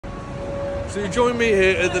So you join me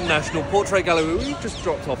here at the National Portrait Gallery where we've just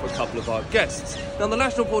dropped off a couple of our guests. Now the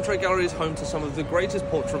National Portrait Gallery is home to some of the greatest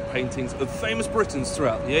portrait paintings of famous Britons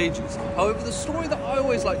throughout the ages. However, the story that I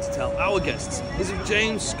always like to tell our guests is of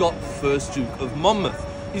James Scott, 1st Duke of Monmouth.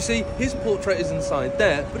 You see, his portrait is inside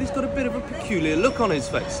there, but he's got a bit of a peculiar look on his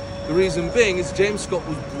face. The reason being is James Scott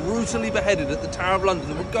was brutally beheaded at the Tower of London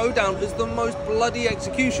and would go down as the most bloody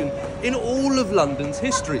execution in all of London's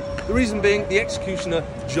history. The reason being, the executioner,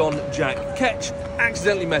 John Jack Ketch,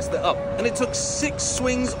 accidentally messed it up, and it took 6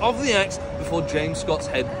 swings of the axe before James Scott's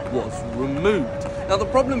head was removed. Now the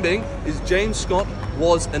problem being is James Scott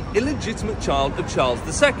was an illegitimate child of Charles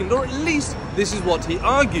II, or at least this is what he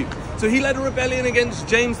argued. So he led a rebellion against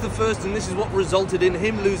James I, and this is what resulted in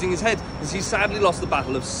him losing his head, as he sadly lost the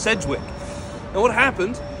Battle of Sedgwick. Now what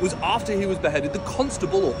happened was, after he was beheaded, the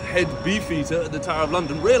constable, or head beefeater at the Tower of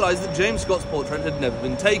London, realised that James Scott's portrait had never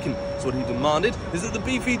been taken. So what he demanded is that the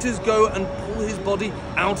beefeaters go and pull his body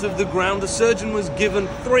out of the ground. A surgeon was given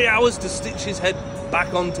 3 hours to stitch his head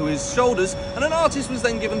back onto his shoulders, and an artist was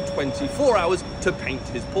then given 24 hours to paint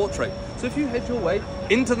his portrait. So if you head your way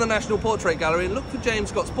into the National Portrait Gallery and look for James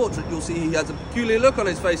Scott's portrait, you'll see he has a peculiar look on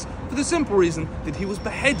his face for the simple reason that he was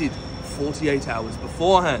beheaded 48 hours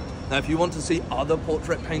beforehand. Now if you want to see other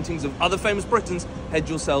portrait paintings of other famous Britons, head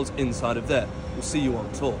yourselves inside of there. We'll see you on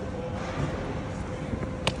tour.